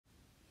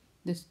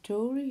The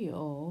story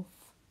of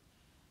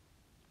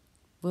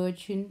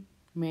Virgin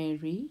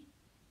Mary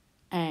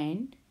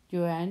and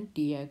Juan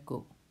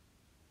Diego,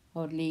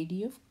 Our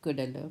Lady of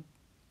Guadalupe.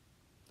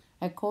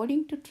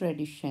 According to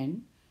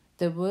tradition,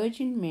 the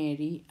Virgin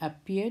Mary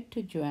appeared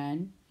to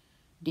Juan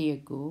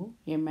Diego,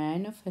 a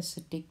man of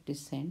ascetic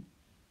descent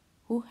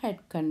who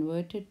had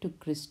converted to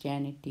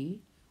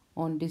Christianity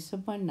on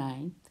December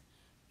 9th,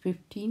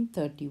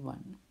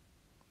 1531.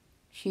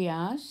 She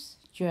asked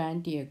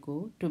Juan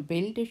Diego to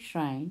build a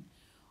shrine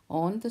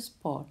on the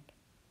spot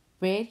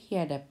where he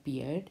had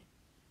appeared,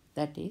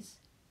 that is,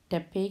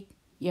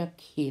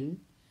 Tepeyac Hill,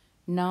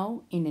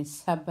 now in a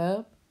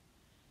suburb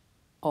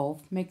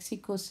of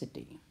Mexico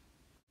City.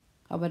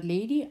 Our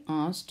Lady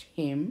asked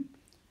him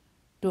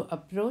to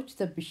approach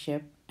the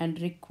bishop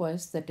and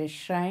request that a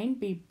shrine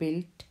be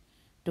built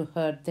to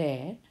her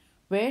there,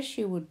 where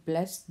she would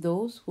bless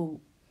those who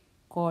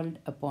called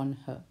upon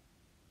her.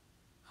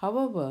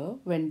 However,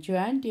 when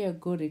Juan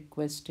Diego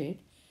requested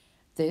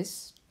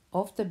this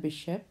of the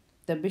bishop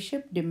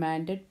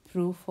demanded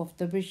proof of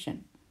the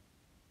vision.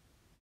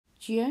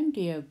 Juan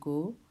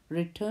Diego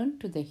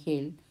returned to the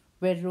hill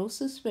where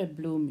roses were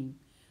blooming.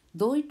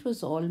 Though it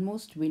was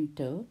almost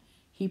winter,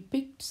 he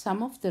picked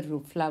some of the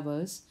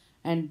flowers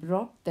and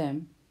brought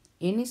them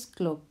in his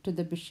cloak to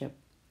the bishop.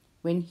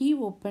 When he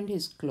opened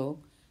his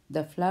cloak,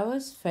 the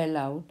flowers fell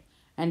out,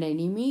 and an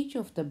image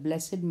of the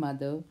Blessed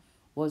Mother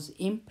was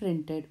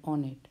imprinted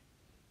on it.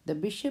 The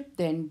bishop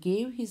then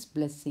gave his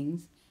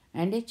blessings,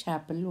 and a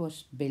chapel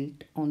was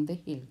built on the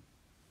hill.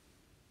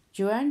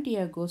 Juan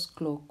Diego's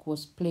cloak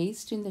was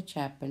placed in the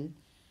chapel,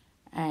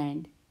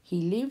 and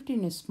he lived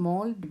in a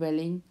small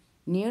dwelling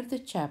near the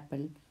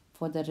chapel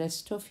for the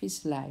rest of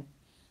his life,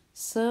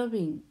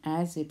 serving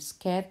as its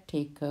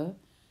caretaker,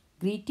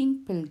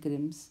 greeting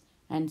pilgrims,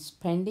 and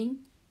spending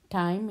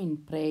time in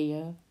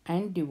prayer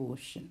and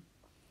devotion.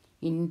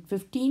 In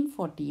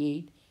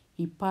 1548,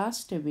 he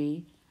passed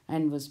away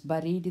and was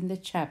buried in the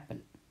chapel.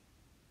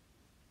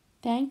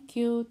 Thank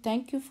you.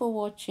 Thank you for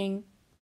watching.